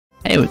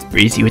Hey, it's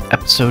Breezy with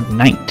episode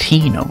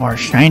 19 of our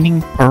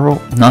Shining Pearl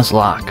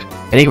Nuzlocke.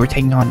 Today we're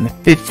taking on the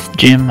 5th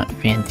gym,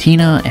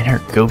 Fantina, and her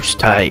ghost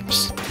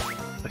types.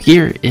 So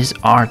here is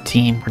our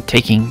team we're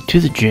taking to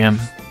the gym.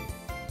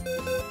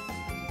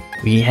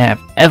 We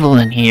have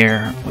Evelyn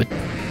here with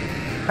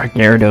our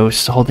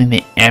Gyarados holding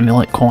the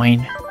amulet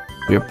coin.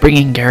 We're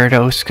bringing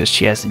Gyarados because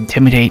she has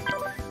Intimidate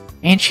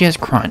and she has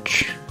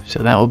Crunch.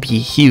 So that will be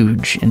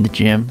huge in the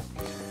gym.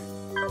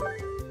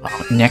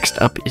 Next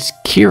up is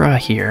Kira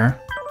here.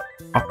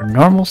 Our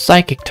normal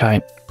psychic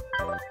type,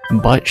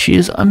 but she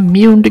is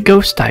immune to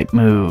ghost type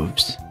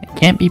moves. It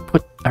can't be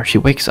put, or she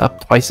wakes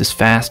up twice as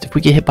fast. If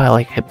we get hit by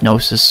like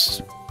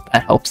hypnosis,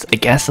 that helps, I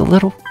guess, a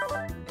little.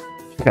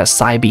 We got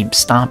Psybeam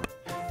Stomp,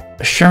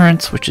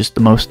 Assurance, which is the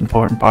most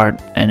important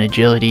part, and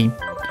Agility.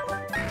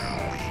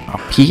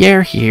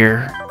 Pierre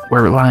here,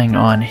 we're relying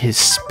on his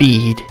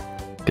speed,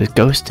 because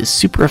Ghost is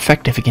super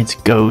effective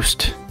against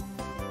Ghost.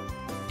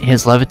 He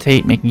has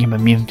Levitate, making him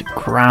immune to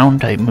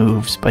ground type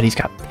moves, but he's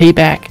got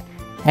Payback,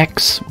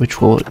 X,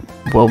 which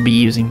we'll be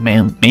using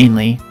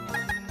mainly,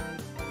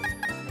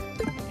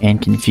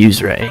 and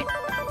Confuse Ray.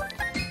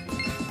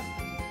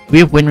 We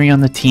have Winry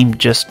on the team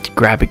just to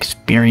grab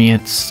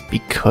experience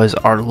because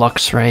our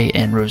Luxray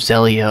and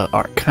Roselia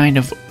are kind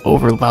of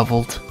over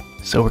leveled,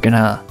 so we're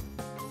gonna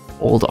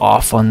hold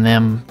off on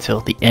them till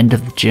the end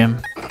of the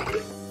gym.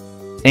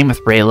 Same with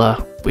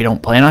Rayla, we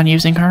don't plan on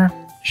using her,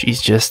 she's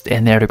just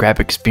in there to grab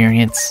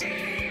experience.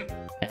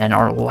 And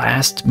our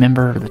last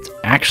member that's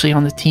actually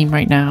on the team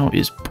right now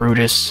is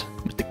Brutus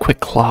with the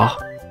Quick Claw.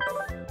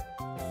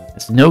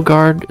 It's no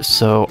guard,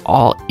 so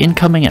all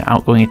incoming and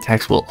outgoing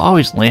attacks will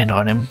always land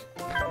on him.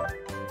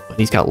 But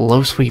he's got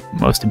low sweep,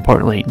 most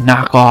importantly,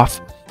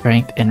 knockoff,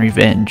 strength, and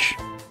revenge.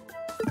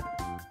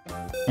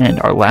 And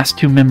our last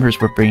two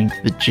members we're bringing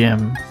to the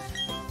gym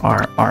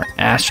are our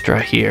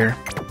Astra here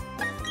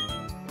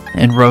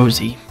and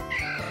Rosie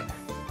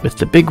with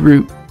the big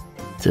root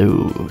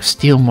to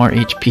steal more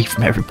HP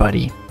from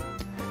everybody.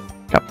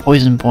 Got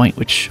Poison Point,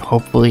 which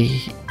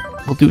hopefully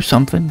will do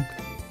something.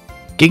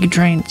 Giga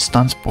Drain,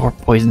 Stun Spore,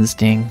 Poison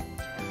Sting.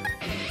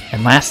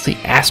 And lastly,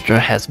 Astra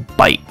has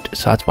Bite,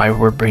 so that's why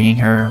we're bringing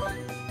her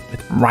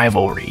with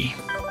Rivalry.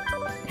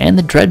 And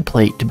the Dread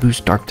Plate to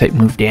boost Dark type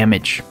move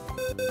damage.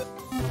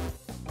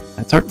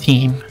 That's our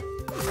team.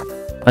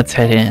 Let's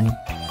head in.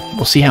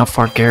 We'll see how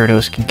far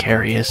Gyarados can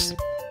carry us.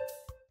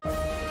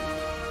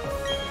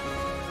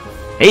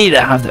 Hey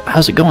there,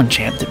 how's it going,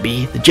 Champ to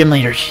be? The gym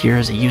leader here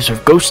is a user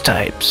of ghost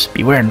types.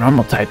 Beware,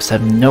 normal types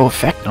have no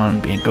effect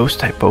on being ghost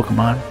type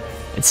Pokemon.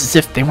 It's as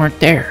if they weren't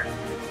there.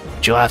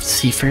 But you'll have to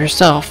see for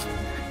yourself.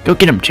 Go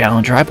get him,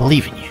 Challenger, I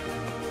believe in you.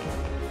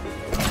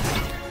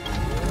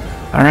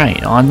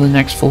 Alright, on to the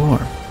next floor.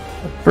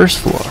 First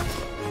floor.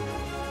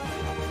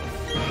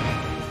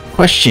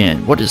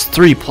 Question, what is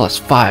 3 plus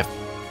 5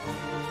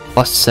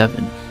 plus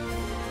 7?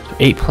 So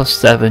 8 plus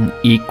 7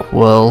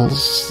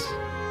 equals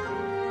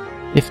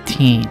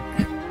 15.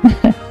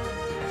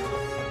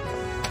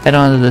 Head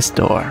on to this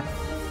door.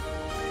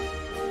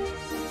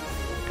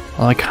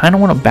 Well, I kind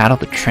of want to battle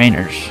the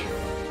trainers.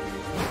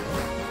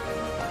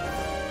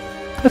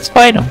 Let's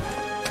fight them.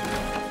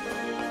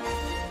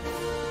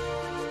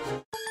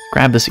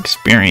 Grab this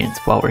experience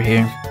while we're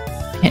here.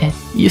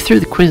 You threw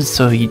the quiz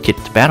so you'd get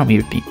to battle me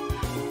with me.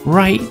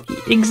 Right,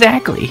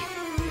 exactly.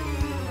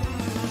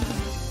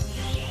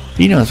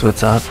 He knows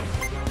what's up.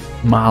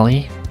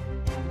 Molly.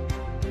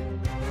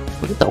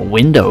 Look at the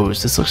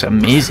windows, this looks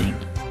amazing.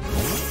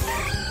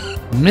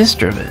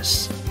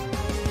 Mischievous.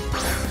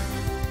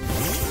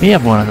 We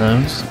have one of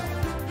those.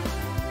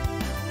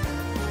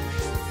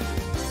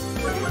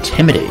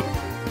 Intimidate.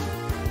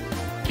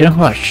 You know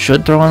who I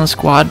should throw on the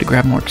squad to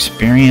grab more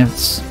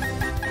experience?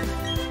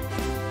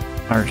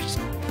 Or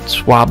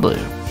Swablu.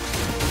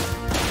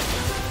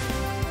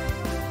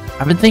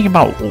 I've been thinking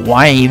about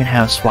why I even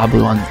have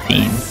Swablu on the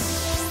team.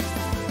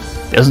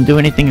 Doesn't do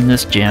anything in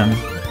this gym.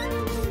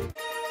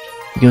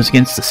 She goes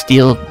against the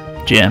Steel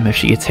gym. If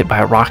she gets hit by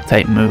a Rock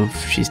type move,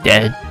 she's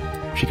dead.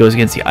 If she goes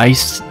against the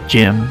Ice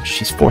gym,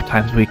 she's 4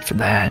 times weak for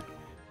that.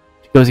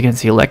 If she goes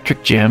against the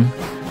Electric gym,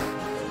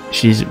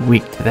 she's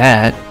weak to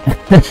that.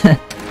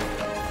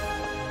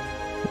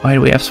 Why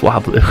do we have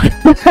Swablu?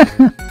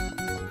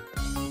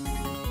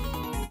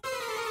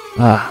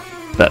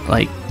 But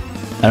like,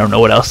 I don't know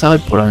what else I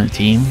would put on the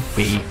team.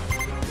 We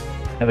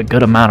have a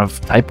good amount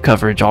of type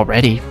coverage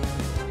already.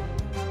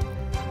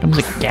 Comes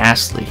like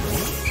Ghastly.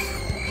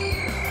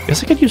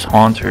 Guess I could use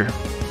Haunter.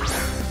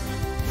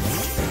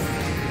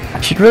 I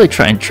should really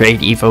try and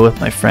trade Evo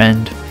with my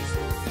friend.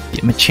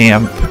 Get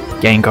Machamp,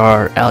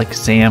 Gengar,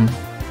 Alakazam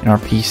in our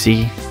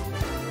PC.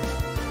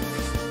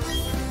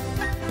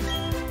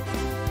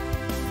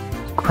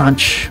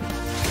 Crunch.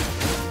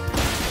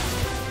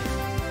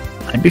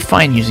 I'd be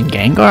fine using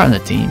Gengar on the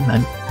team.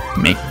 That'd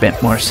make a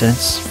bit more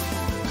sense.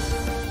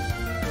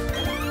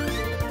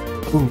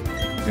 Ooh,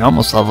 we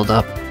almost leveled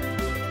up.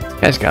 This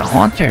guy's got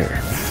Haunter.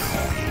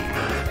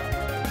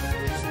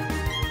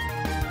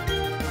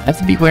 I have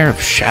to beware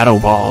of Shadow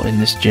Ball in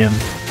this gym.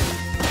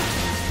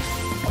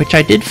 which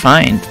I did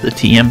find the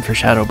TM for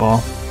Shadow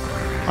Ball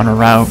on a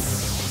route.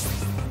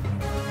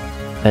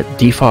 That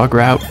defog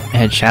route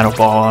had Shadow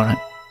Ball on it.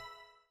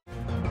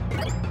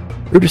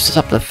 Brutus is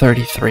up to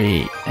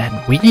 33,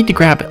 and we need to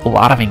grab a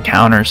lot of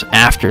encounters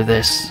after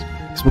this.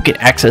 So we'll get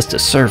access to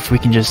Surf, we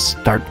can just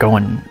start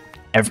going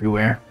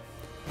everywhere.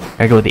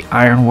 Gotta go to the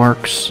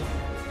Ironworks.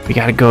 We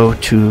gotta go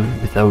to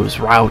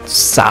those routes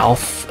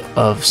south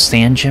of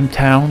Sand Gym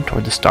Town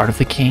toward the start of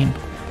the game.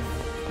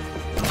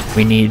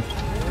 We need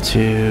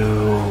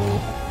to...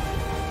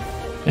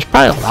 There's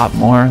probably a lot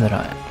more that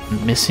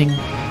I'm missing.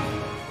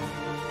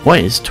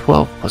 What is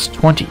 12 plus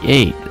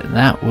 28? And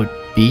that would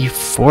be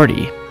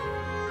 40.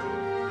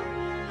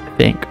 I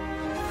think.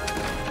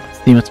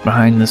 Let's see what's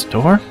behind this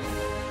door.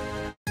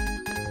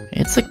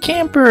 It's a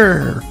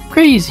camper!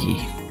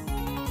 Crazy!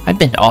 I've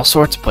been to all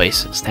sorts of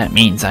places. That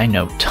means I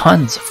know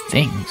tons of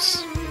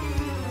things.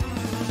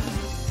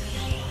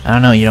 I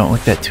don't know, you don't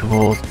look that too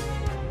old.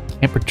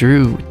 Camper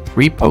drew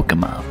 3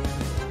 Pokemon.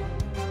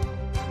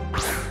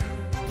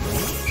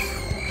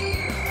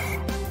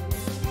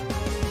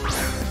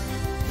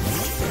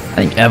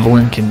 I think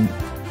Evelyn can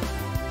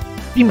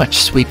pretty much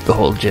sweep the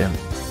whole gym.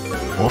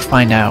 We'll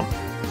find out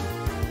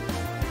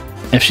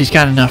if she's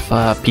got enough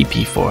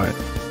PP for it.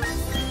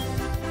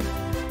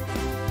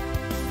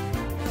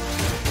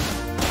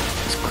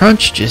 This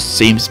Crunch just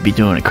seems to be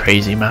doing a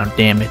crazy amount of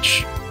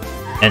damage.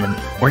 And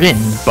we're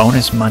getting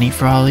bonus money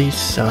for all these,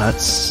 so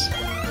that's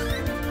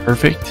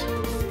perfect.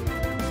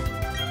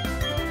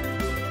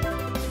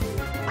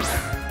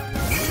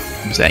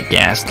 Who's that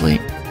Ghastly?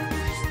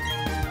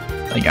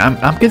 Like,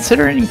 I'm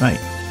considering, like,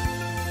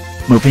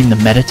 moving the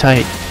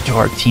Meditite to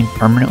our team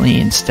permanently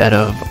instead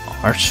of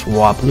our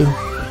Swablu.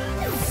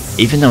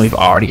 Even though we've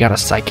already got a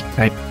Psychic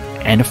type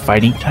and a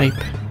Fighting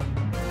type.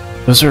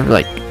 Those are,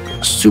 like,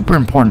 super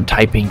important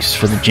typings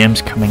for the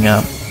gyms coming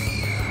up.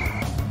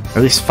 Or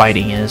at least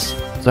Fighting is.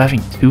 So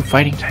having 2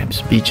 Fighting types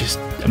would be just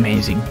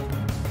amazing.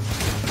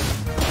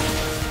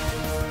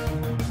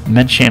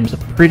 Medsham's a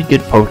pretty good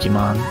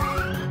Pokemon.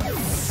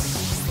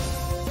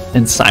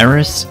 And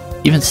Cyrus?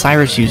 Even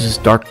Cyrus uses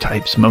Dark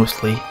types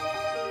mostly,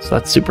 so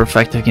that's super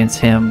effective against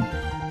him.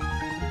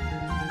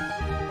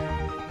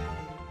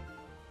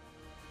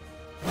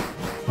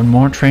 One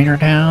more trainer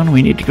down.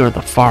 We need to go to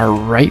the far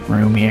right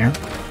room here.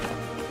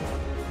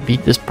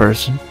 Beat this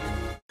person.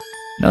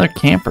 Another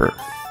camper.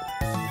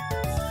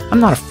 I'm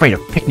not afraid of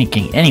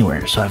picnicking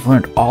anywhere, so I've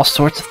learned all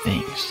sorts of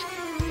things.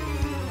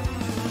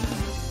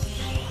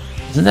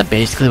 Isn't that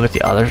basically what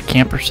the other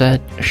camper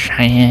said? A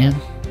Cheyenne?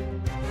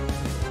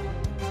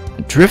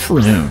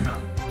 Drifloon.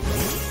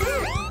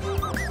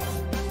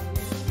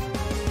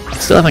 I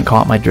still haven't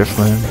caught my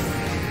Drifloon.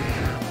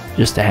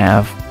 Just to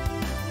have.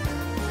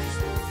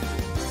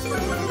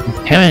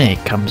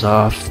 Intimidate comes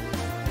off.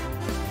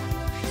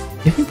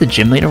 Do you think the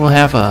gym leader will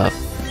have a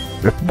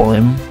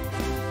Drifblim?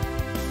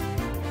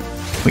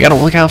 We gotta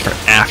look out for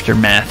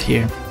Aftermath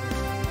here.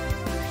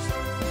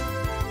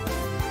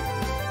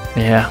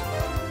 Yeah.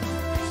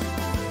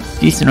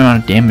 Decent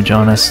amount of damage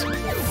on us.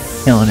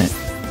 Killing it.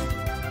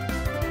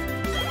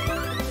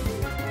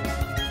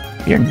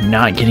 You're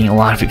not getting a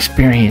lot of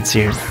experience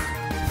here.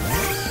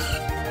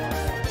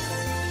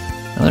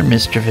 Another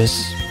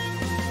Mischievous.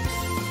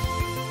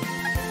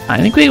 I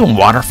think we can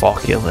Waterfall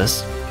kill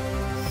this.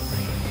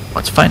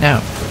 Let's find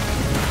out.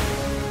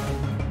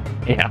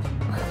 Yeah.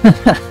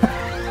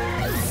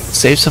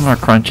 Save some of our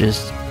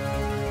crunches.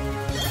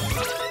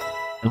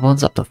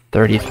 Evelyn's up to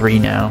 33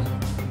 now.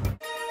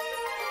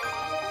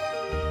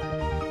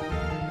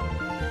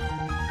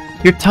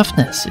 Your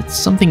toughness, it's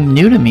something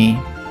new to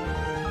me.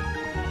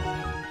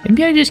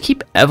 Maybe I just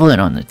keep Evelyn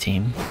on the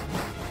team.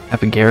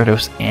 Have a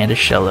Gyarados and a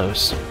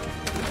Shellos.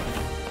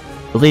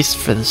 At least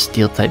for the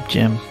Steel type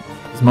gym.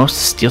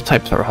 Most Steel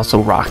types are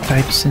also Rock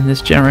types in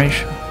this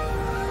generation.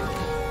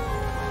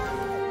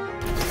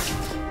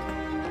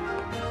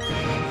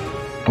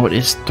 What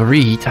is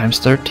 3 times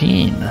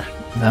 13?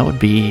 That would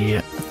be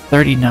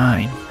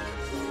 39.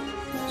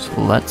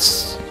 So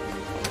let's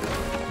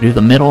do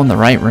the middle and the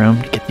right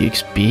room to get the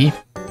XP.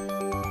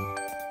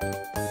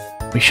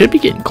 We should be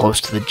getting close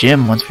to the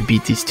gym once we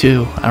beat these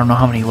 2. I don't know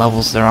how many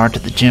levels there are to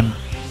the gym.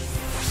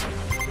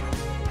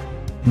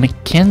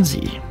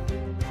 Mackenzie.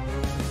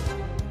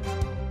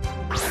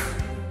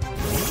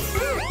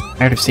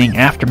 Tired of seeing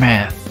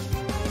Aftermath.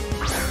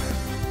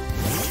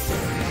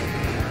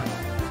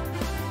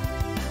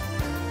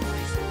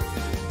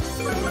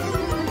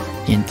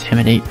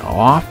 Intimidate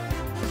off.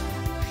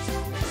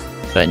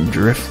 Button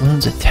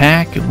Drifloon's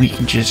attack and we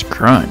can just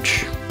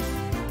crunch.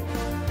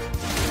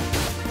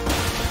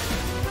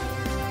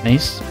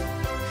 Nice.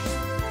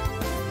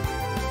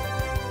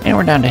 And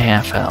we're down to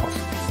half health.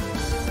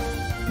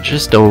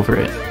 Just over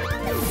it.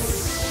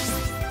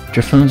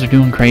 Drifloons are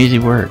doing crazy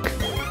work.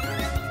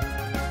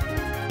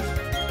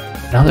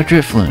 Another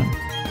Drifloon.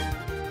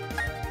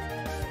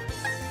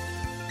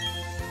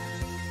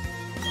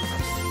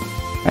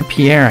 And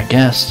Pierre, I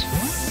guess.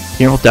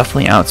 Pierre will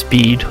definitely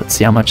outspeed. Let's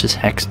see how much this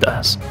Hex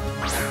does.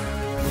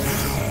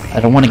 I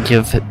don't want to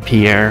give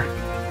Pierre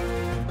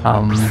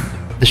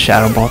the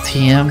Shadow Ball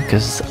TM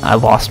because I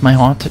lost my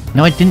Haunter.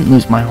 No, I didn't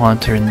lose my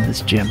Haunter in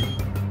this gym.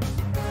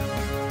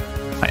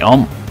 I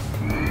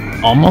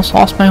almost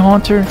lost my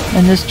Haunter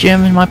in this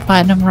gym in my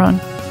Platinum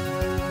run.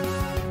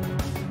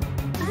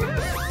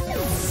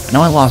 I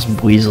know I lost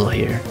Weasel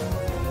here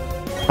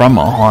from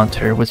a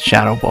Haunter with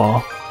Shadow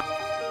Ball.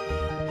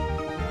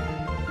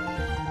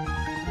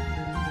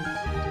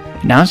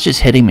 Now it's just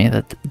hitting me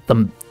that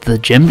the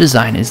gym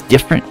design is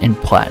different in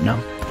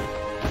Platinum.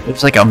 It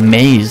was like a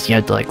maze you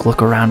had to like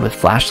look around with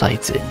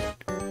flashlights in.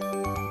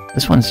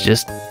 This one's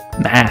just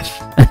math.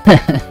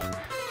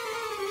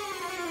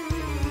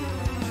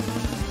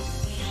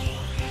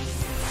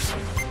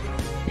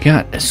 We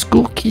got a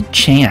School Kid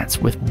chance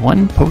with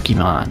one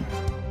Pokemon.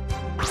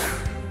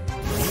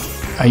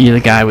 Are you the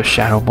guy with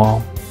Shadow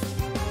Ball?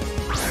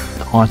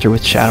 The Haunter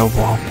with Shadow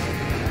Ball?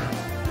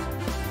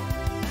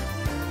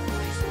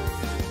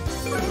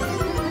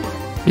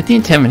 Get the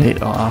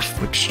Intimidate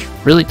off, which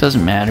really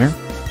doesn't matter.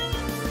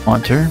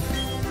 Haunter.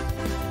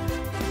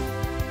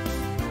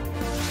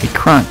 We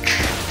crunch.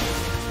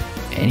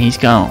 And he's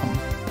gone.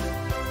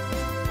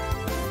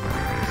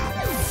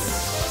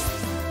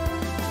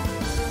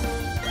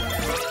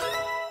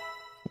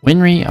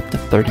 Winry up to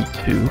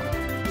 32.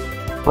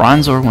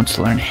 Bronzor wants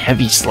to learn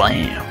Heavy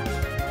Slam.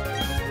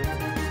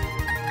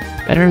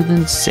 Better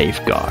than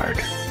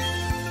Safeguard.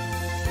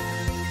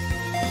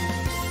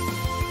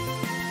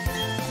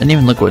 Didn't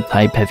even look what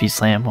type Heavy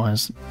Slam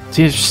was. It's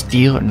either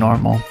Steel or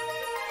Normal.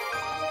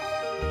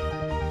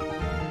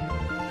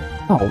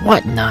 Oh,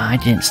 what? Nah, I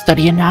didn't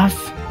study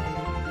enough.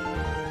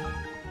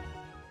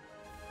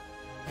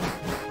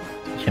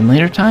 Gym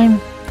Leader time?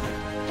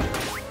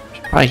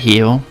 Should probably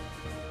heal.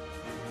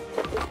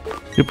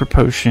 Super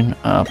Potion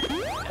up.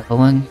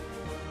 Evelyn.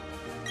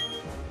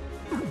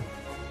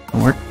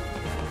 Work.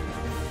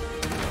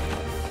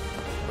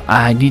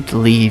 I need to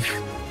leave.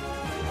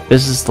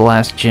 This is the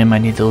last gym I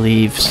need to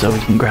leave so we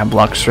can grab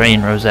Luxray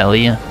and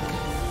Roselia.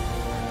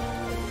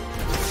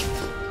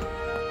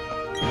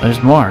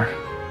 There's more.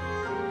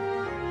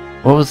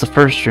 What was the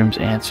first room's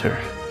answer?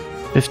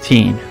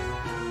 15.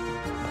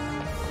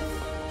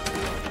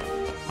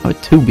 What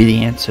would 2 be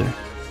the answer?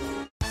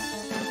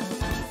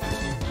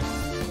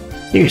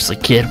 Seriously,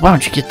 kid, why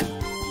don't you get the...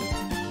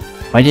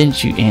 Why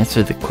didn't you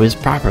answer the quiz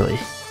properly?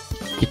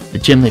 Get the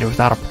gym leader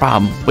without a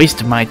problem.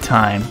 Wasted my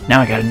time.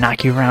 Now I gotta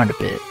knock you around a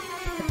bit.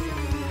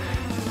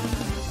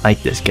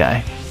 Like this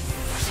guy.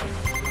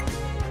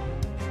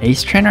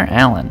 Ace Trainer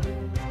Allen.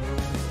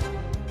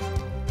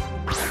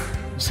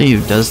 Let's see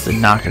who does the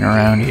knocking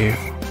around here.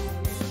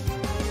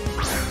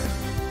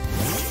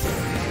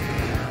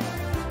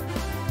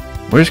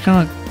 We're just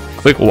gonna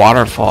click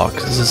Waterfall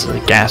because this is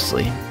like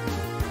ghastly.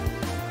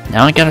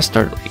 Now I gotta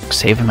start like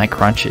saving my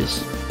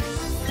crunches.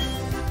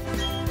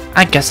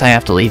 I guess I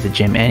have to leave the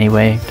gym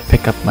anyway to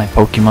pick up my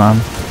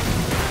Pokemon.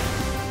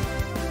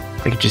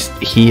 I could just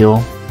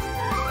heal.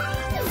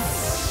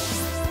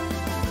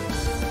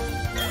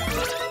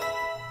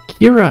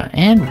 Kira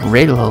and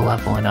Raylo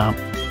leveling up.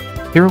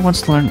 Kira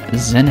wants to learn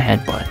Zen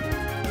Headbutt.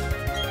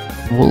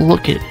 We'll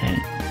look at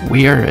it.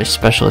 We are a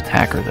special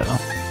attacker though.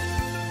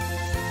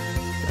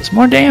 Does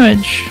more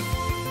damage.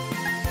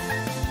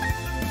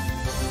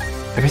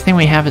 Everything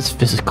we have is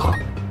physical.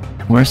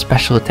 We're a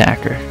special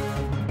attacker.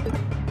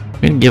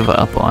 I'm gonna give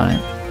up on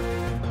it.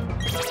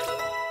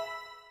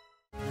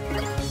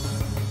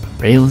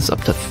 Raylan's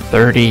up to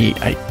 30.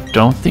 I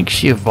don't think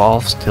she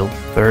evolves till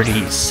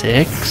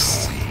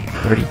 36?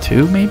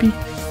 32 maybe?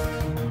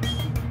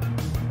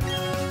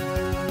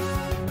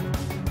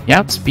 He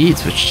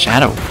outspeeds with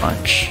Shadow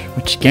Punch,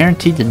 which is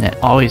guaranteed to net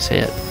always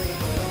hit.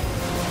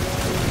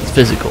 It's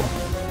physical.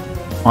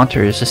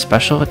 Haunter is a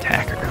special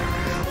attacker.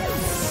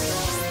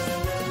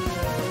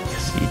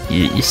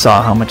 You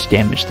saw how much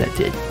damage that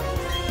did.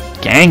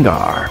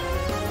 Gengar.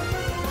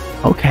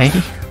 Okay.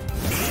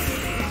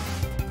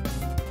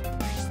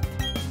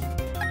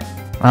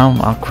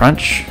 I'll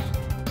crunch.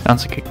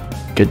 Sounds like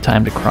a good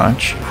time to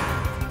crunch.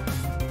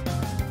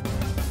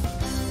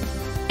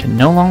 Can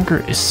no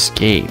longer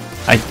escape.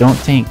 I don't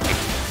think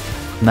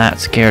I'm that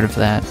scared of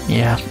that.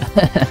 Yeah.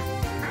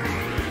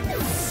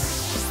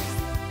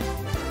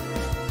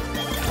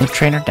 The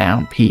trainer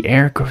down.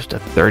 Pierre goes to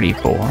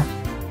 34.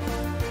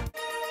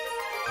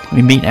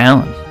 We meet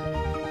Alan.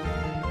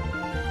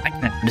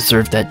 I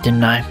deserved that,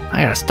 didn't I?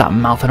 I gotta stop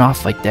mouthing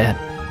off like that.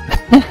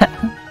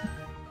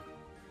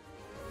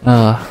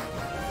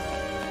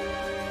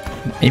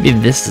 Maybe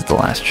this is the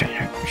last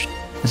trainer.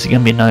 Is it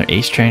gonna be another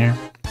ace trainer?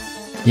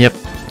 Yep.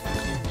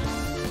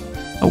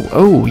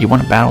 Oh, you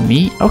wanna battle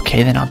me?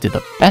 Okay, then I'll do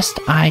the best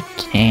I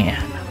can.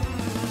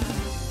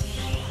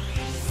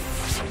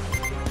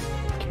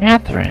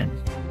 Catherine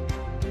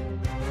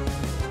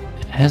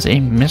has a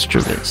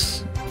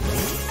Mischievous.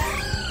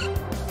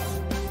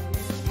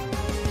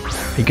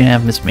 Are you gonna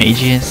have Miss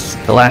Magius?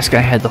 The last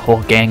guy had the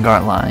whole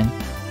Gengar line.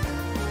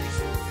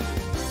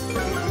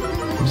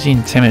 Who's the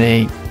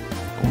Intimidate?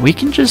 We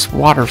can just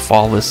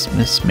waterfall this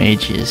Miss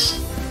Magius.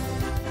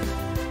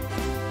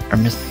 Or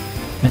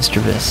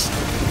Mischievous.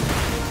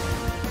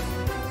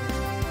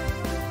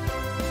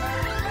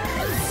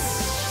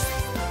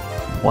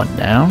 One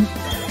down.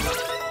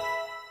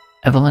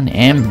 Evelyn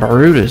and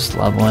Brutus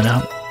leveling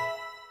up.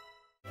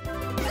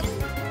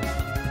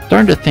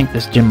 Starting to think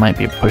this gym might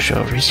be a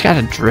pushover. He's got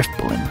a Drift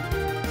Balloon.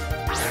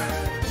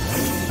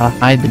 I'll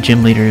hide the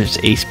gym leader's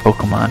ace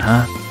Pokemon,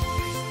 huh?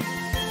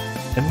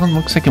 Evelyn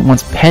looks like it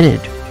wants petted.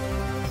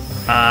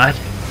 Odd.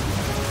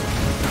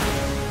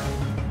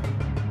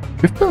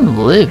 Drift Balloon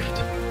lived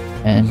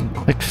and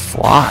clicked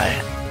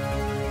fly.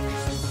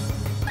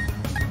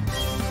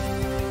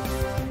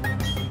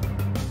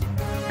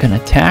 Gonna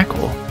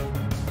tackle.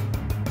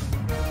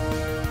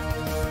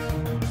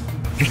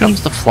 Here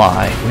comes the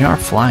fly. We are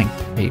flying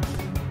type.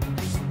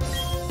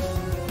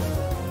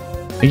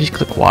 We just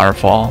click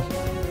waterfall.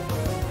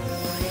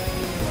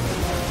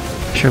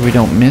 Make sure we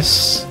don't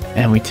miss,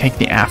 and we take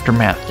the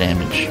aftermath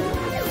damage.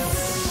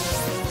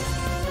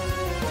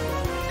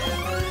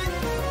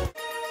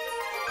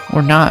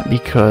 Or not,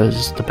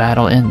 because the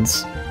battle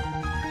ends.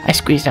 I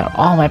squeezed out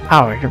all my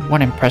power. You're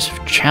one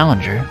impressive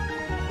challenger.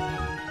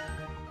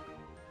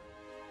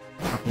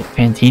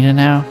 Fantina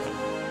now?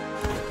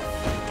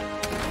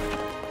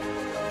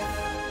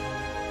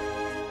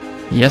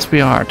 Yes,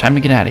 we are. Time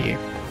to get out of here.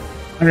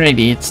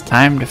 Alrighty, it's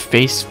time to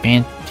face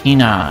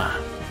Fantina.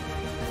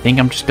 I think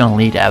I'm just gonna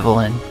lead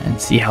Evelyn and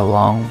see how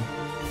long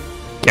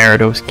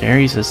Gyarados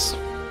carries us.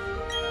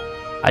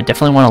 I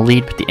definitely want to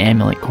lead with the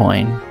amulet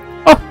coin.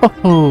 Oh ho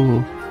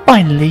ho!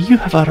 Finally, you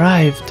have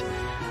arrived!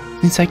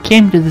 Since I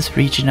came to this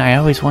region, I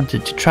always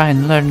wanted to try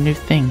and learn new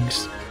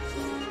things.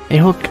 They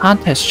hold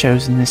contest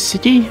shows in this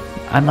city.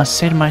 I must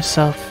say to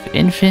myself,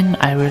 in Finn,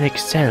 I will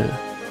excel.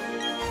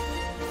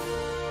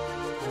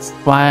 That's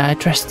why I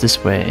dress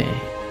this way.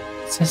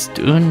 It says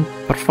une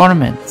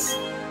performance.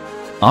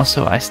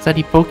 Also, I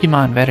study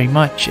Pokemon very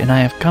much, and I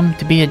have come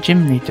to be a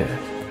gym leader.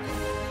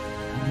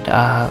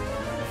 And,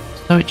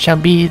 so it shall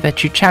be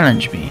that you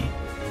challenge me.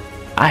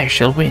 I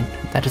shall win.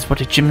 That is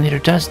what a gym leader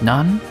does,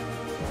 none?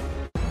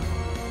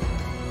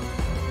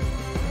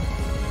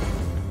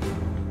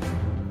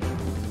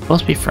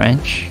 Supposed to be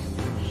French.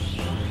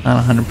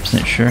 Not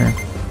 100% sure.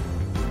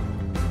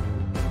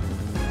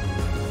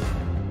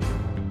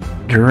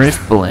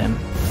 Drift Balloon.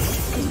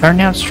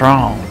 Starting out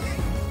strong.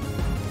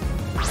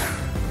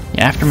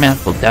 The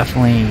aftermath will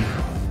definitely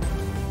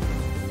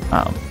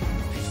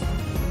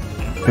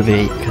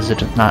activate because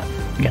it is not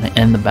going to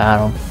end the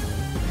battle.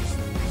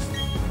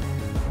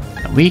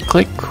 We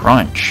click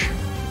Crunch.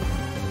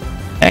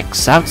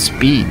 X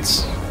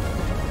outspeeds.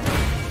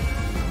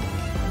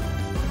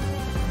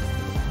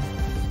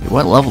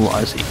 What level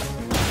was he?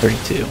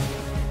 32.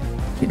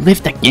 He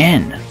lived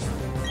again.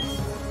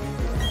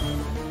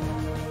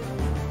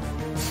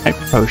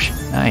 Hyper Potion.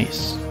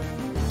 Nice.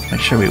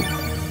 Make sure we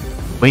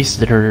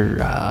wasted her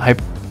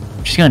hyper.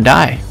 She's gonna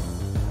die.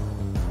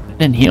 I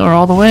didn't heal her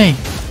all the way.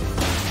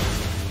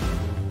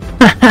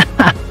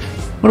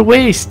 What a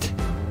waste.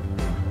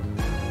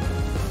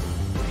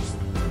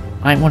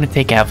 I want to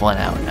take Evelyn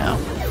out now.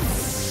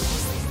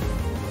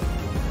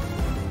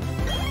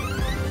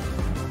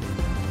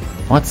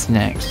 What's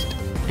next?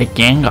 A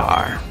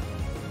Gengar.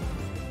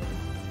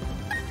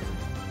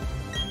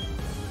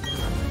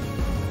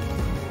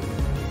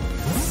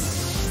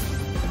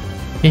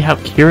 See how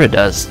Kira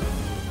does.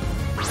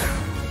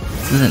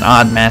 This is an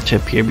odd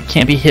matchup here. We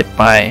can't be hit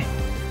by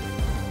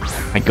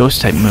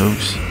ghost type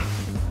moves.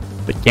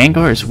 But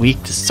Gengar is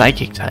weak to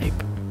psychic type.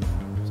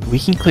 So we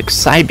can click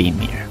Psybeam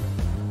here.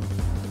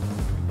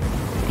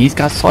 He's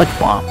got Sludge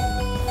Bomb.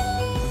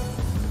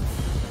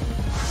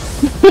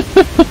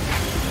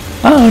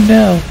 Oh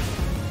no!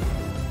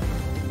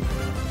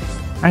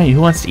 Alright,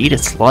 who wants to eat a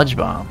Sludge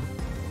Bomb?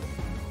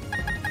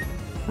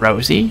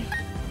 Rosie?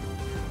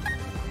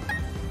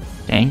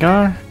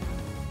 Gengar?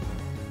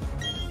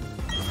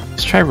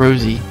 Let's try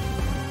Rosie.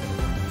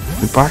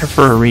 We brought her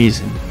for a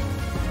reason.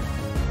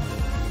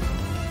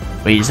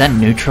 Wait, is that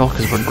neutral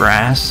because we're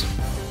grass?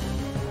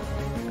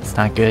 That's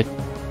not good.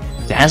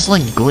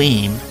 Dazzling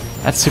Gleam.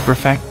 That's super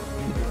effect.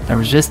 I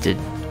resisted.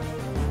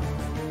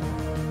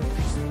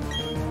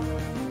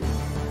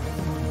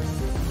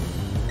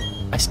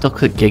 I still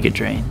click Giga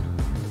Drain.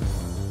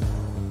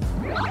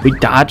 We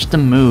dodged the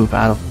move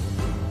out of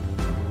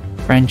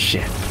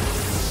friendship.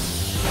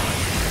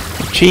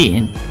 We're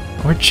cheating.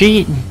 We're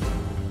cheating.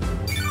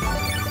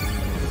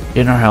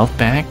 Getting our health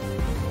back.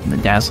 And the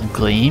Dazzling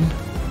Gleam.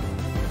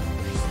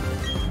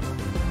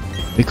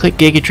 We click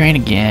Giga Drain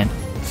again.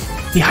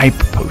 The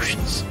Hyper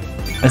Potions.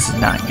 This is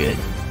not good.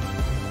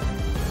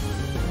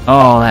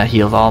 Oh, that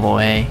healed all the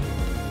way.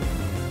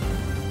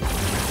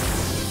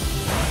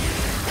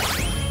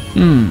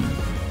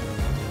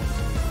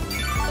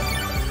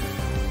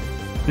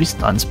 We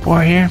stun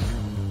Spore here.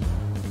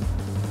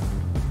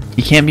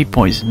 He can't be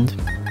poisoned,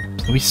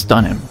 so we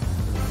stun him.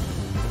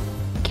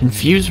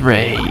 Confuse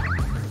Ray.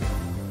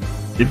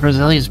 Dude,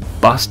 Roselia's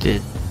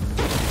busted.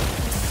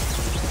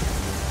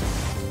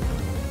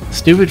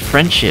 Stupid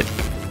friendship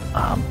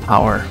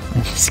power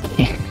in this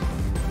game.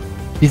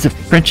 She's a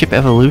friendship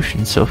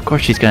evolution, so of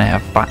course she's gonna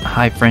have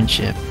high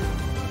friendship.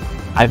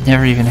 I've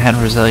never even had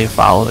Roselia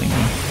following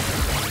me.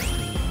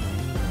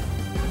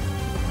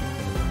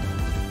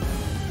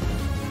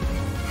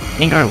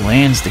 Gengar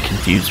lands the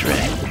Confuse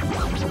Ray.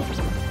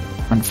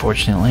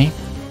 Unfortunately.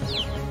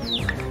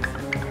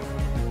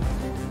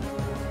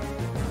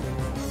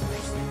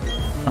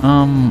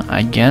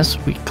 I guess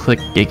we click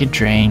Giga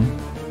Drain.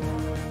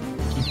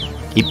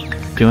 Keep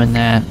doing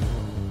that.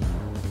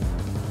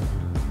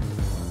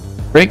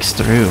 Breaks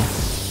through.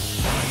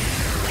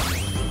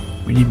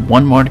 We need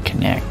one more to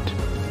connect.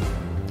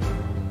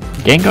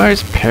 Gengar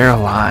is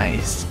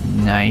paralyzed.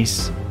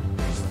 Nice.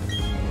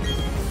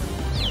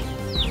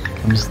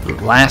 Comes the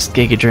last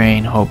Giga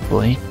Drain,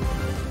 hopefully.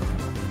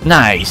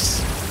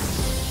 Nice.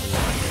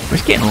 We're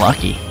just getting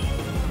lucky.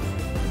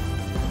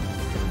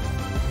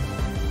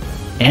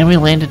 And we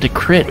landed a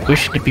crit,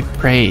 wishing to be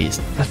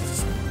praised.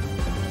 That's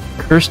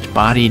Cursed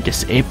Body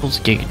disables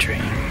Giga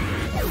Drain.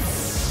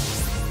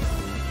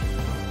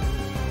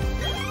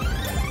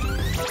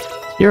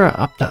 You're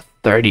up to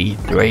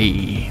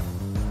 33.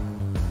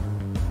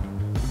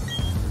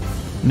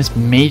 Miss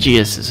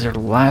Magius is our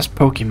last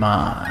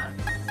Pokemon.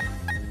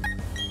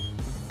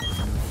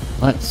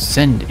 Let's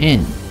send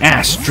in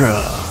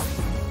Astra.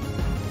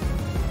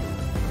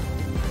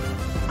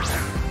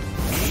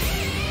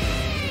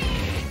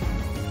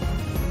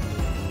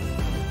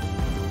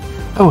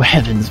 Oh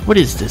heavens, what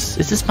is this?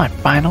 Is this my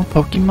final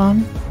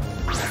Pokemon?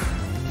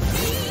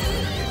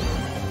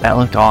 That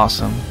looked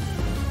awesome.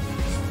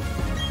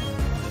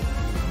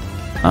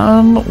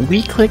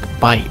 We click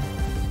Bite.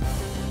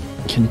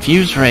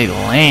 Confuse Ray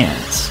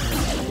lands.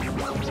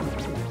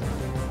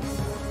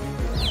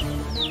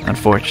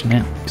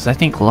 Unfortunate, because I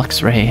think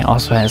Luxray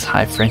also has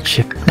high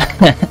friendship.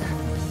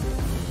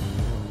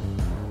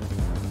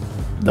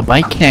 The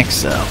Bite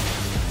connects though.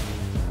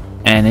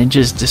 And it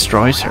just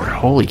destroys her.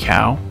 Holy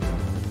cow.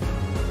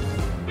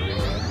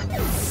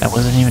 That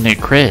wasn't even a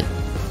crit.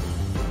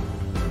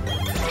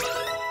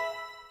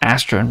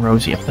 Astra and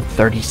Rosie up to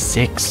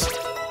 36.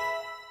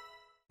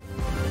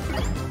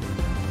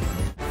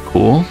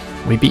 Cool.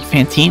 We beat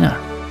Fantina.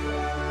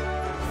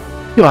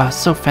 You are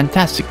so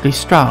fantastically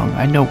strong.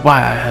 I know why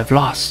I have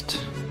lost.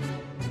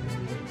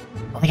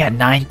 Only got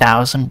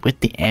 9,000 with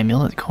the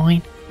amulet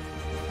coin?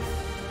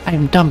 I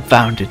am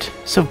dumbfounded.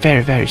 So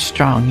very, very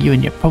strong. You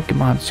and your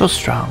Pokemon so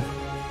strong.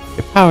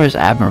 Your power is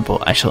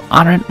admirable. I shall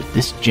honor it with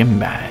this gym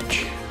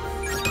badge.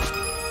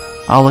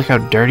 Oh, look how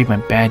dirty my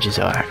badges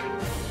are.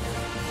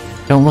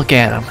 Don't look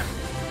at them.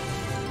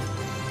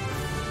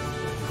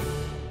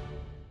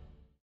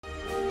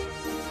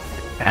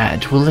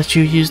 Badge will let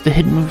you use the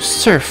hidden move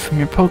Surf from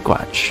your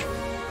Pokewatch.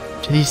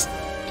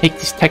 Take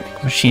these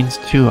technical machines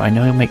too. I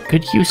know you'll make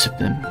good use of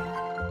them.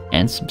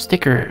 And some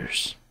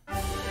stickers.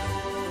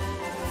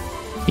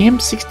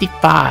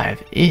 DM65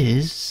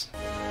 is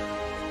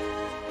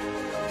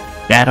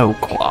Shadow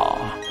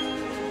Claw.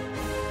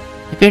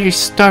 A very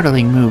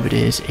startling move it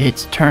is.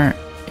 It's turn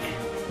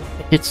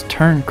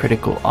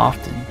critical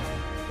often.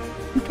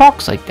 Who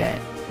talks like that?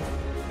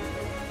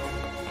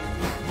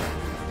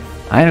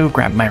 I gotta go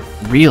grab my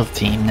real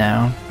team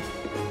now.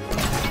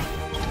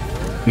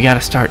 We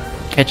gotta start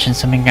catching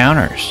some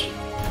encounters.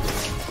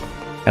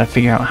 Gotta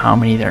figure out how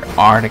many there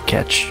are to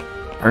catch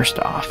first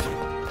off.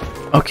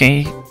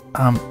 Okay,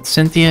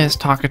 Cynthia is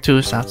talking to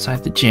us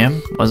outside the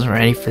gym. Wasn't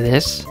ready for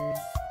this.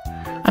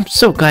 I'm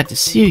so glad to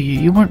see you.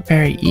 You weren't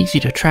very easy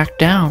to track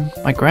down.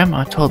 My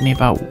grandma told me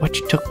about what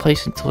you took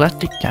place in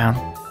Teleptic Town.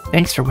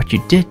 Thanks for what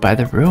you did by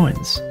the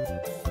ruins.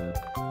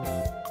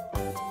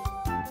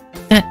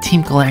 That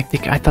Team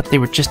Galactic, I thought they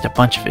were just a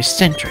bunch of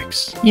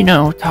eccentrics. You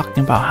know,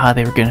 talking about how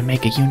they were gonna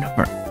make a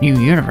new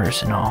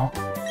universe and all.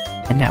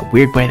 And that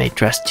weird way they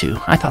dressed too.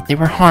 I thought they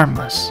were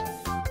harmless.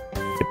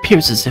 It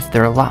appears as if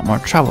they're a lot more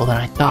trouble than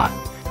I thought.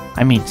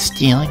 I mean,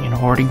 stealing and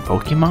hoarding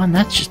Pokemon?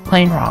 That's just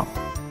plain wrong.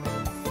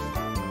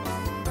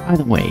 By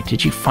the way,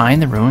 did you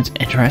find the ruins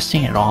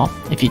interesting at all?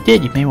 If you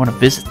did, you may want to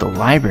visit the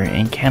library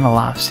in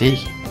Canalov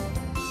City.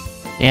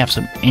 They have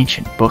some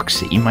ancient books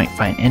that you might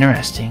find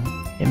interesting.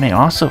 It may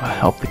also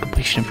help the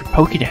completion of your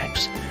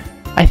Pokédex.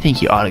 I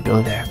think you ought to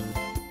go there.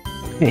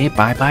 Okay,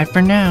 bye-bye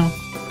for now.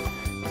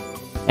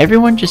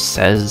 Everyone just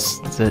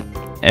says that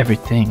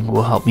everything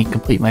will help me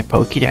complete my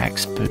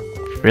Pokédex, but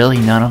really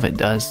none of it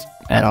does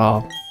at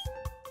all.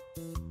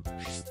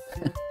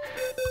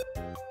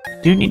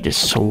 I do need to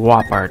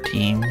swap our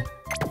team.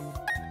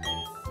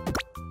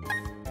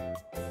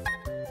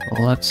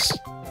 Well, let's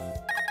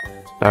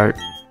start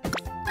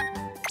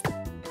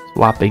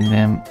swapping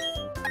them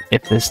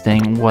if this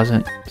thing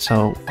wasn't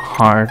so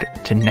hard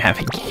to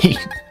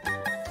navigate.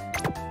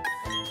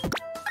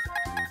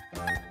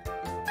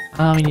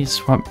 We need to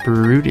swap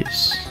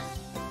Brutus.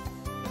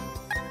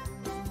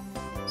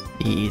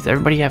 Does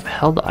everybody have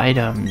held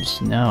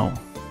items? No.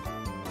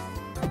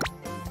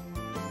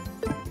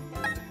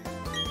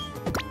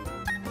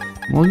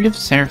 We'll give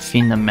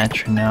Seraphine the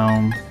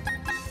Metronome.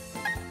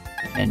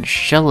 And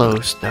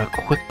Shellos the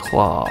Quick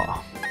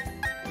Claw.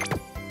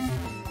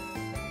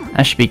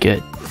 That should be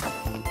good.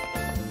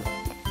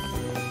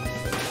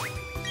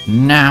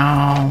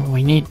 Now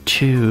we need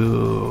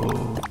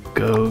to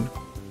go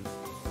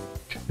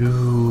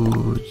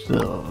to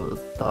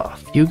the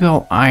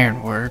Fugo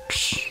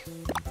Ironworks.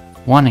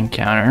 One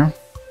encounter.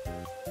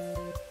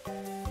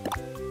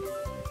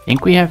 I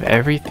think we have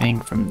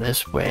everything from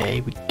this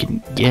way we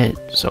can get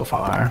so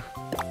far.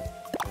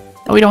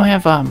 Oh, we don't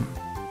have,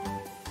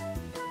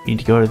 we need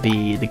to go to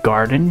the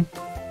garden.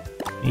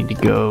 We need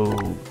to go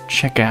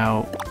check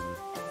out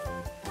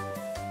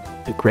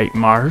the Great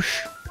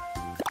Marsh.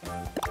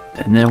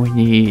 And then we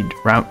need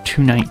Route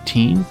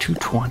 219,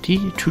 220,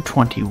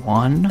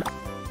 221.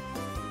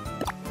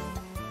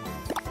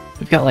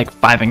 We've got like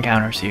 5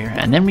 encounters here.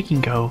 And then we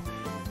can go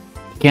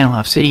to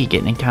Canaloff City,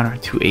 get an encounter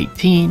at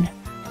 218.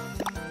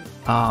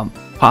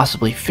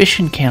 Possibly fish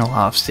in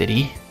Canaloff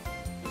City.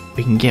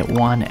 We can get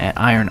one at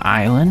Iron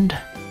Island.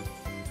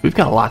 We've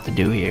got a lot to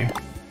do here.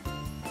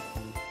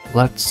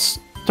 Let's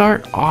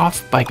start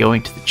off by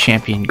going to the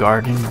Champion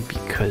Garden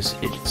because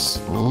it's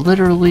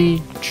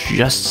literally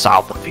just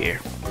south of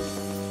here.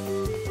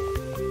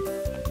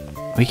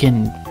 We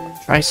can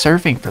try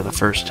surfing for the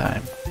first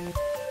time.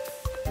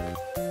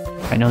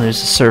 I know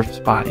there's a surf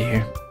spot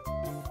here.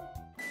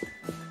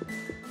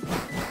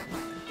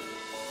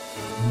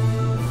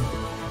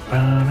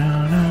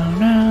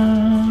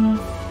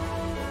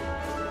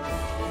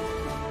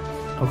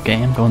 Okay,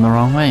 I'm going the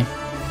wrong way.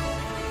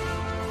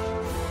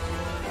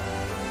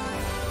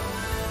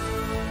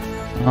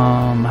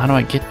 How do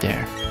I get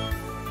there?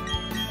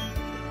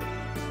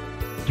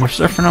 We're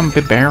surfing on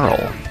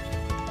Bibarel.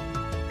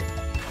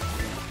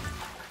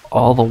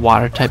 All the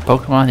water type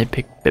Pokemon, they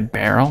pick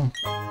Bibarel.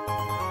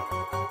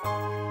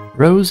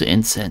 Rose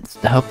Incense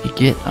to help you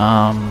get,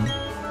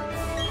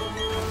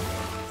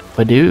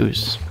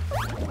 Badoos.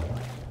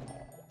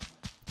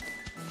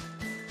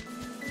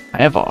 I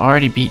have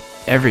already beat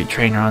every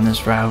trainer on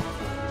this route.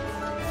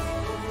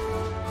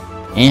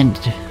 And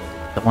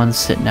the ones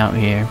sitting out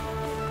here.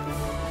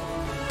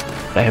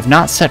 But I have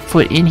not set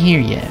foot in here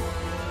yet.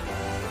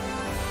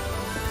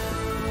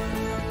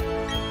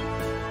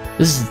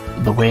 This is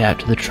the way out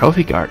to the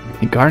Trophy Garden.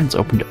 The garden's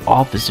open to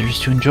all visitors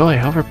to enjoy.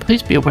 However,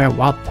 please be aware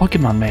wild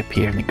Pokemon may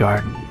appear in the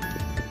garden.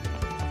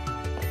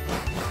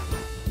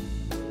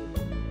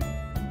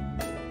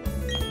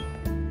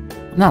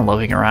 I'm not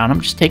loafing around, I'm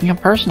just taking a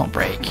personal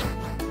break.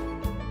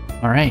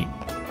 Alright.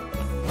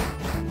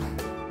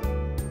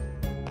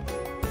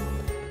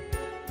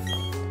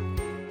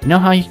 You know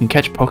how you can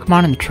catch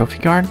Pokemon in the Trophy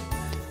Garden?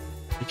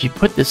 If you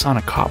put this on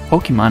a caught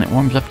Pokemon, it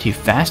warms up to you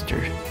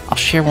faster. I'll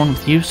share one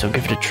with you, so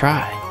give it a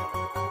try.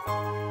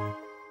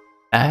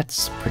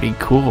 That's pretty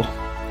cool.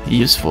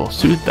 Useful.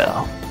 Soothe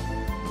Bell.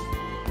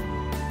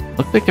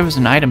 Looked like there was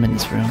an item in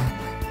this room.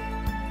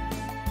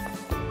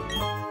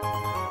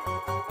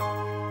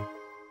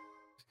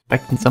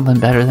 Expecting something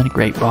better than a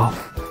Great Ball.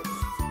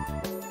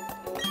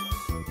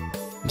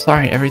 I'm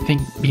sorry, everything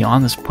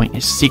beyond this point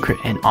is secret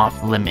and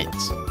off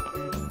limits.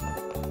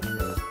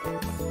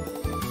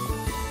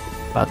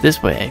 About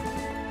this way.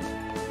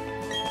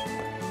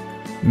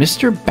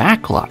 Mr.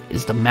 Backlot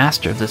is the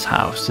master of this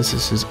house. This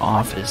is his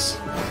office.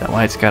 Is that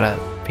why it's got a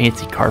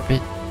fancy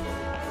carpet?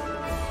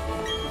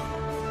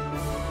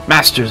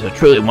 Master is a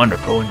truly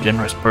wonderful and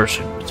generous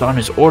person. It's on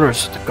his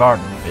orders that the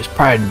garden, his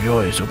pride and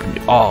joy, is open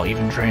to all,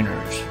 even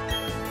trainers.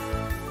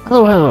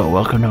 Hello, hello,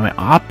 welcome to my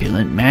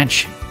opulent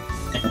mansion.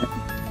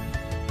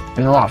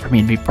 There's a lot for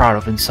me to be proud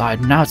of inside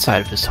and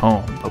outside of this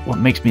home, but what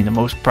makes me the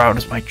most proud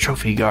is my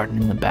trophy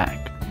garden in the back.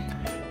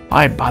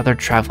 Why'd bother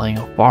traveling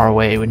far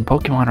away when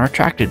Pokemon are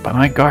attracted by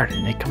my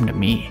garden? They come to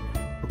me.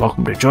 You're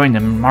welcome to join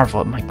them and marvel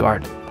at my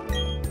garden.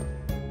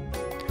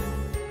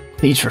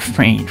 Please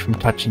refrain from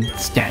touching the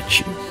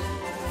statue.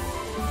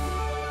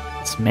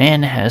 This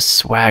man has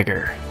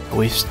swagger, but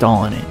we've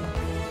stolen it.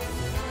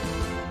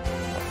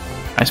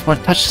 I just want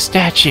to touch the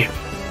statue.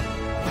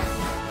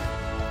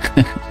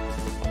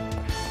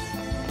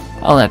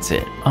 Oh, that's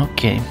it.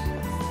 Okay.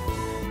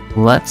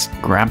 Let's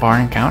grab our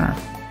encounter.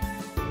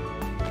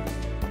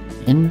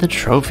 In the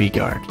Trophy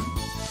Garden.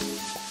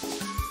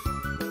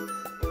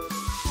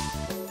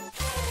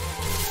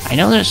 I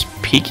know there's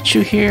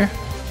Pikachu here,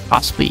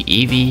 possibly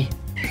Eevee,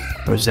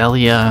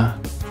 Roselia.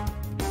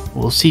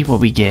 We'll see what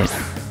we get.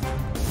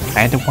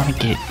 I either want to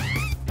get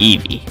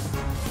Eevee.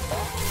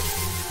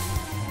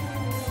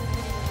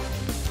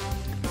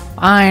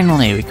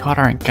 Finally, we caught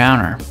our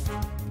encounter.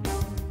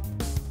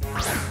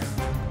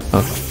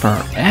 But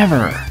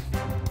forever.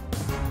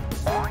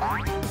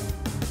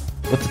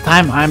 With the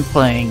time I'm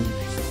playing,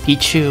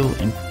 Pichu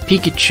and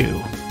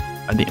Pikachu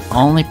are the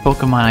only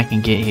Pokemon I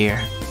can get here.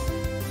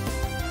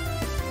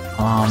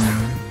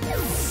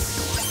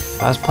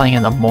 If I was playing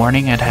in the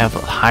morning, I'd have a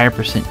higher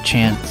 %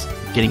 chance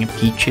of getting a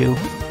Pichu.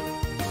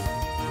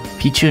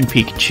 Pichu and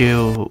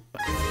Pikachu,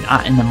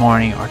 not in the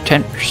morning, or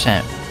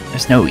 10%.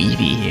 There's no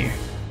Eevee here.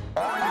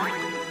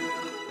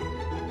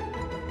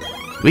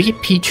 We get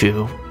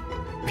Pichu,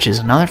 which is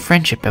another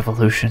friendship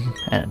evolution,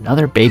 and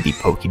another baby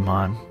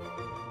Pokemon.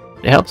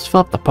 It helps fill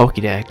up the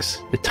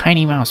Pokédex. The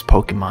tiny mouse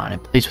Pokemon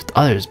and plays with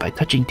others by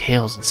touching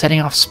tails and setting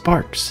off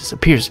sparks. This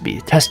appears to be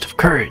a test of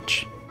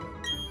courage.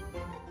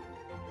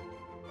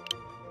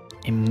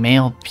 A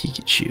male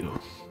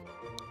Pikachu.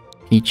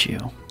 Pichu.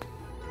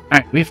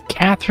 Alright, we have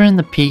Catherine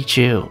the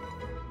Pichu.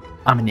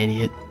 I'm an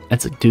idiot.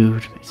 That's a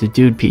dude. It's a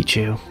dude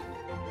Pichu.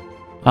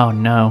 Oh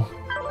no.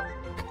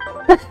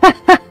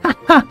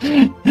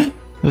 It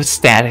was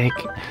static.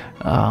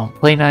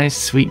 Play nice,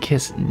 sweet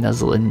kiss,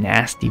 nuzzle, and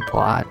nasty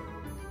plot.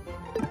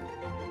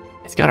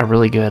 It's got a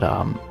really good,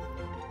 we're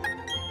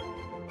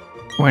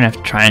gonna have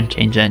to try and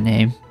change that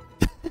name.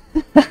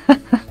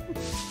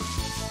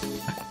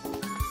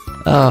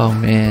 Oh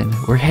man,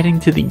 we're heading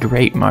to the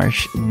Great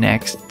Marsh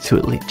next to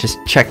at least just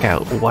check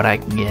out what I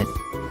can get.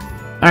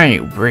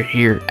 Alright, we're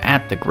here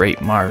at the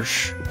Great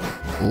Marsh.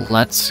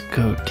 Let's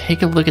go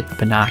take a look at the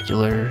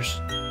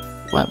binoculars.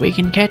 What we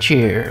can catch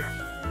here.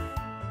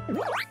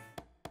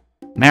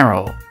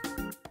 Marrow.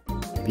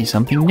 Be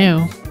something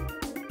new.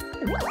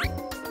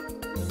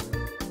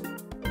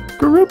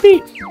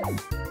 Groupie.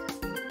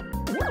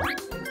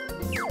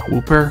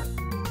 Whooper.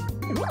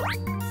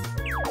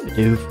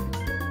 Bidoof.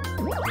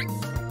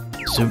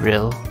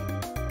 Surreal.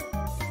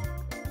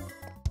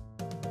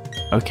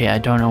 Okay, I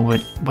don't know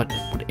what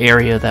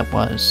area that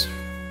was.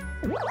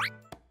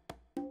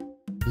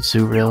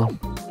 Surreal.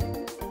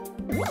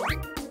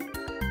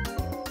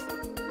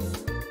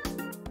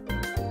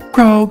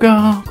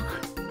 Kroga.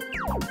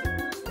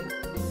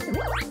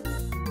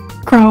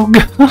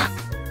 Kroga.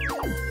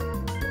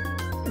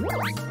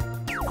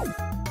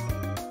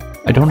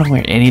 I don't know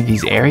where any of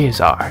these areas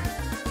are.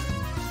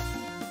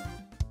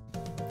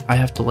 I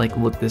have to like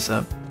look this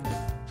up.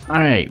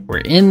 Alright, we're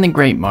in the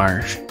Great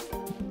Marsh.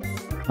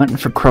 Hunting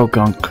for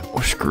Krogunk or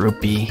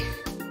Scroopy.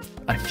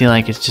 I feel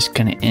like it's just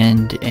gonna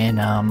end in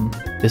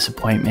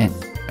disappointment.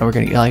 And we're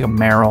gonna get like a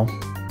Meryl.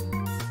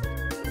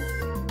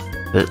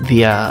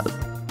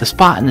 The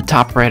spot in the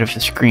top right of the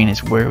screen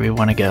is where we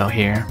wanna go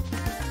here.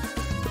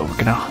 So we're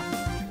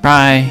gonna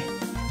try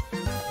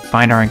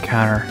find our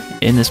encounter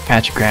in this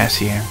patch of grass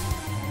here.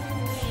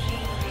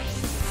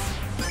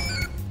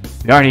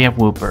 We already have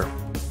Whooper.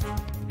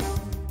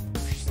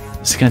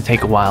 This is gonna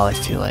take a while, I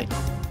feel like.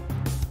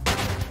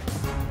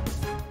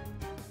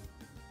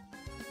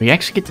 We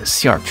actually get to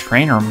see our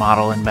trainer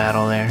model in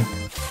battle there.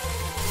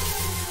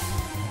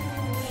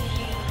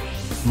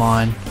 Come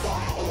on.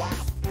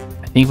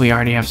 I think we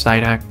already have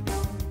Psyduck.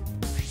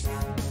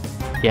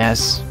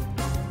 Yes.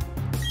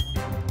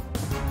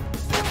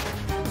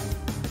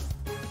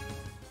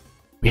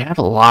 We have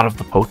a lot of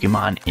the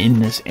Pokemon in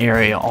this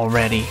area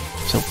already,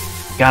 so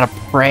we gotta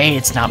pray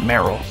it's not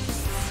Meryl.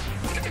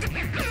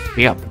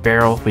 We got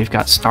Barrel, we've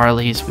got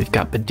Starlies, we've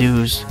got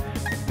Bidoos,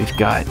 we've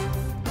got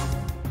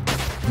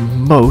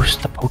most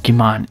of the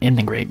Pokemon in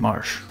the Great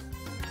Marsh.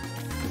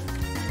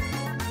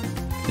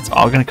 It's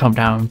all gonna come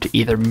down to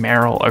either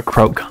Meryl or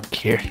Krogunk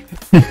here.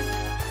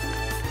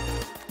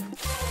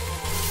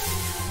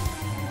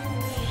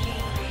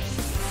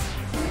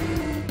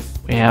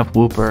 We have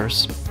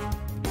Whoopers.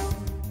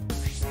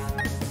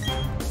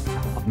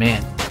 Oh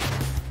man.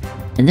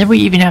 And then we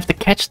even have to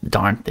catch the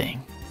darn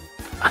thing.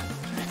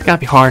 It's gotta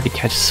be hard to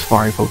catch a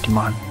Safari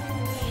Pokemon.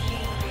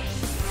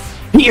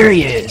 Here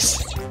he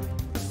is!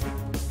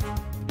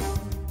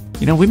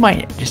 You know, we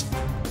might just...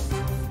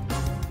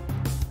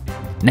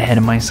 ahead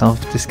of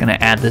myself, just gonna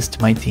add this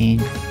to my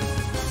team.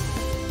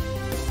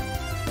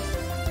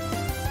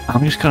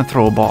 I'm just gonna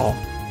throw a ball.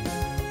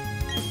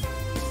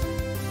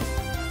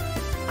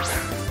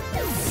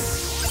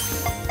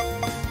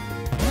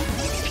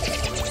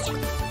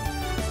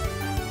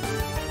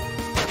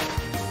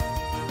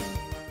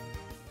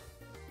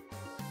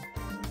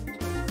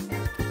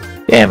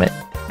 Damn it.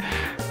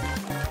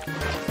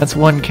 That's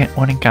one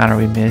encounter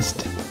we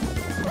missed.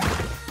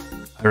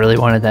 I really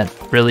wanted that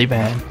really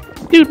bad.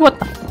 Dude, what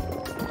the?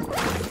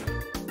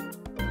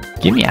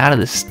 Get me out of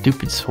this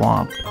stupid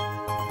swamp.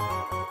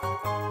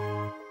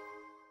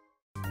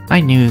 I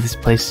knew this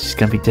place was just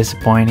gonna be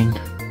disappointing.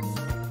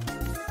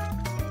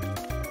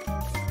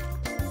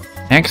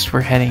 Next,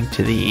 we're heading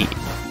to the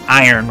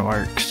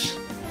Ironworks.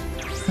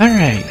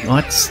 Alright,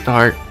 let's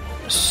start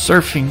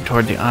surfing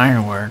toward the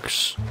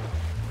Ironworks.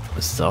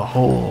 It's a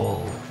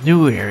whole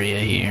new area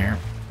here.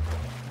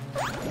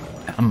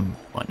 I'm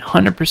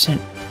 100%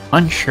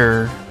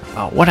 unsure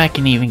about what I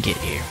can even get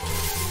here.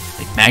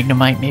 Like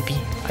Magnemite, maybe?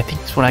 I think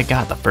that's what I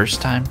got the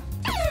first time.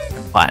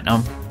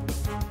 Platinum.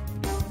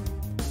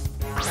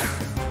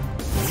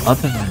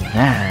 Other than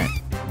that,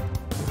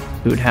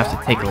 we would have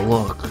to take a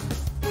look.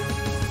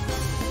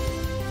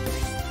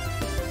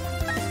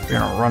 We're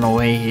gonna run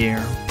away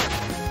here.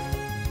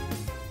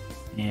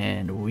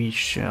 And we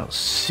shall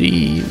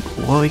see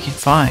what we can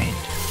find.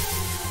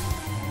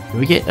 Do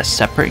we get a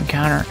separate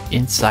encounter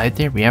inside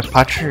there? We have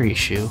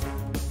Pachirisu.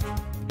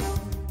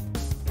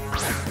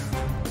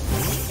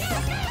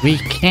 We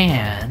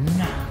can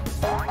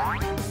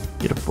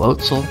get a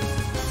Floatzel.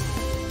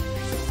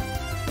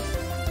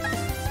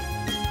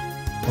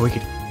 Or we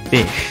could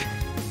fish.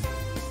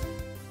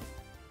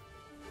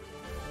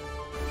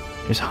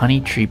 There's Honey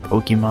Tree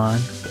Pokemon.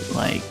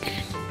 Like,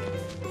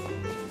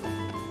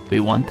 do we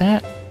want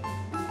that?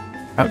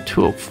 Route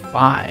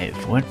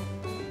 205. What?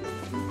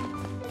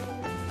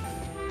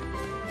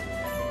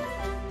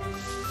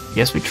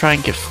 Guess we try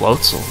and get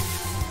Floatzel.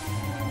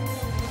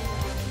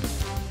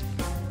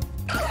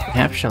 We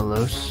have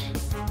Shellos.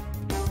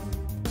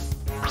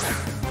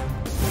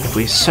 If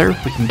we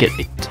surf, we can get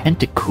a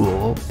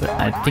Tentacool, but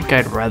I think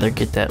I'd rather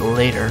get that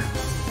later.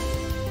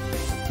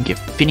 Get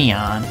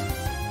Finneon.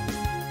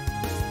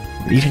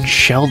 Or even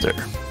Shelter.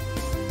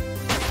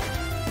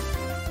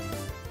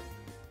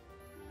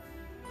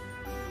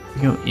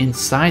 We go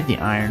inside the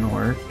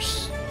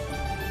Ironworks.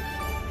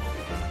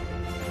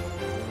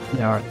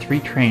 There are 3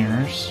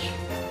 trainers.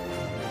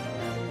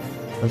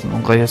 Doesn't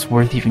look like it's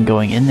worth even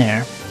going in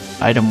there,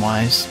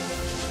 item-wise.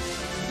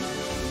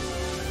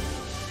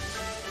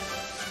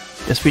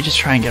 Guess we just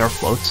try and get our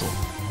Floatzel.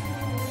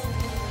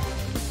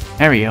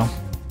 There we go.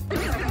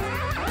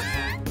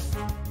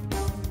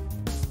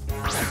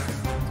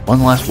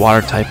 One last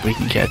water type we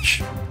can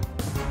catch a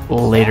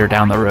little later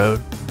down the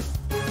road.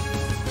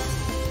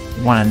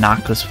 Want to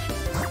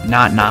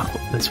not knock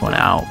this one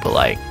out, but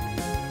like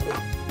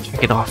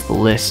check it off the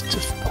list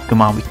of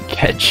Pokemon we can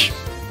catch.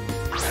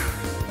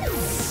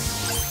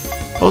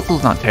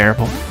 Floatzel's not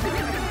terrible.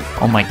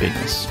 Oh my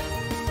goodness.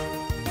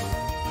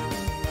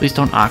 Please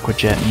don't Aqua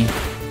Jet me.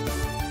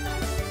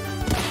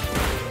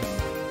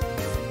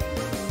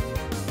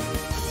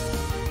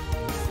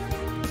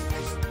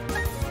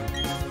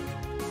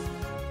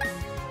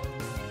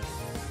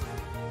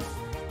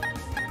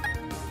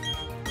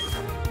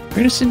 We're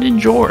gonna send in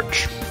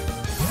George.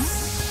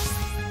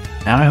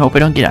 Now I hope I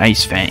don't get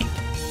Ice Fang.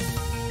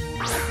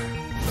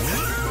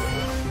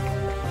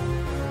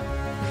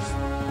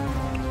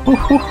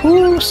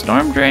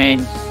 Storm Drain.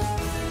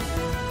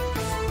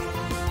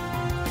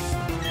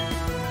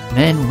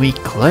 Then we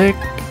click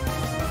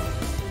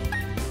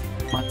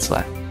Mud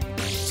Slap.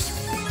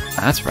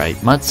 That's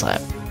right, Mud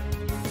Slap.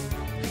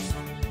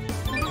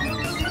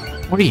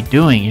 What are you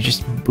doing? You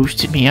just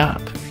boosted me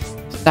up.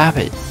 Stop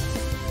it.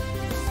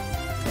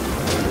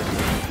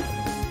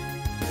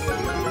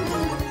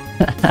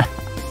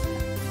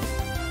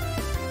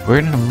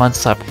 We're gonna Mud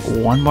Slap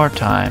one more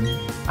time.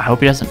 I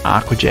hope he doesn't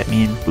Aqua Jet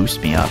me and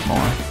boost me up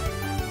more.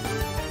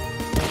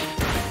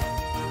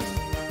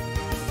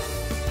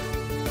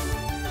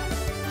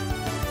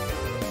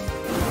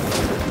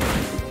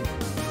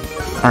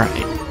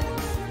 Alright,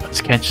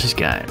 let's catch this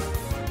guy.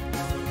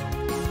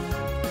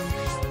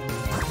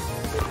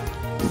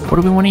 What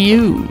do we want to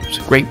use?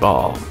 Great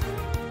Ball.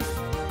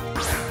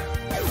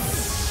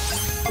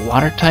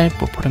 Water type,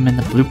 we'll put him in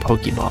the blue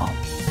Pokeball.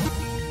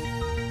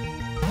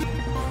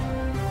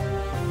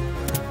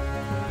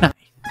 Nice.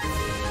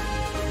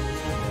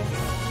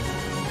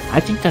 I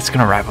think that's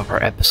gonna wrap up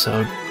our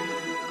episode.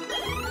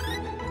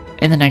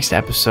 In the next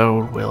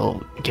episode,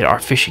 we'll get our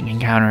fishing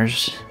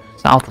encounters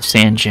south of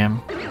Sand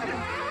Gym.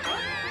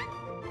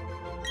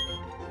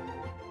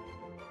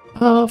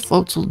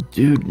 Floatzel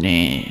dude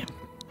name.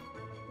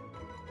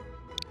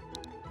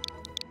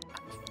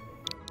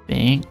 I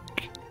think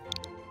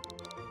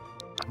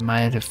I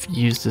might have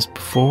used this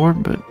before,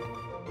 but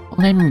I'll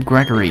name him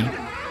Gregory.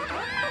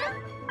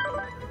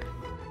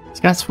 He's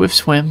got Swift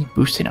Swim,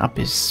 boosting up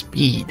his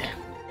speed.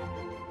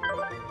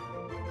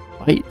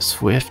 Light,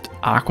 Swift,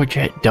 Aqua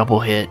Jet, double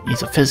hit.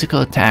 He's a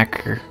physical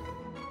attacker,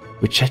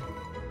 which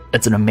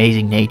that's an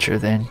amazing nature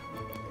then.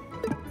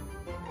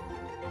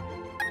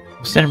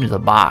 We'll send him to the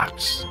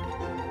box.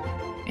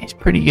 He's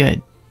pretty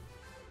good.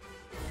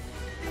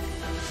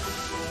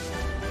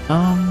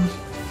 I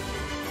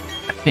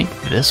think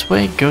this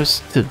way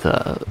goes to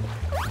the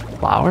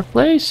flower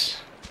place?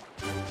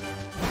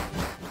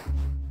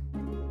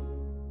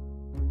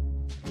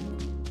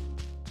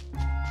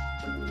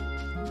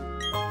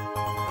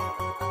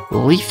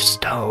 Leaf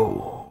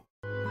Stow.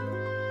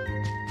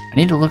 I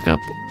need to look up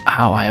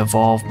how I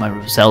evolved my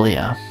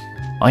Roselia.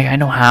 Like, I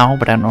know how,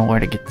 but I don't know where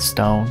to get the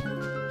stone.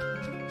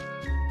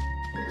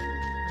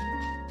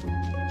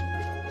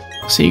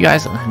 I'll see you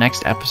guys in the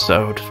next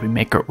episode as we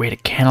make our way to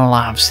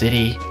Canalave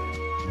City.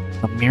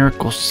 A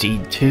Miracle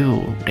Seed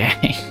too,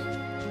 dang.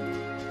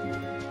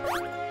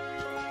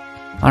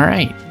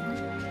 Alright.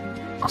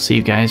 I'll see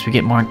you guys. We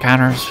get more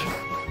encounters.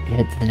 We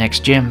head to the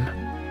next gym.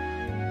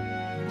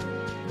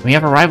 We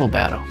have a rival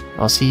battle.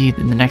 I'll see you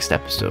in the next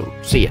episode.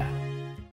 See ya.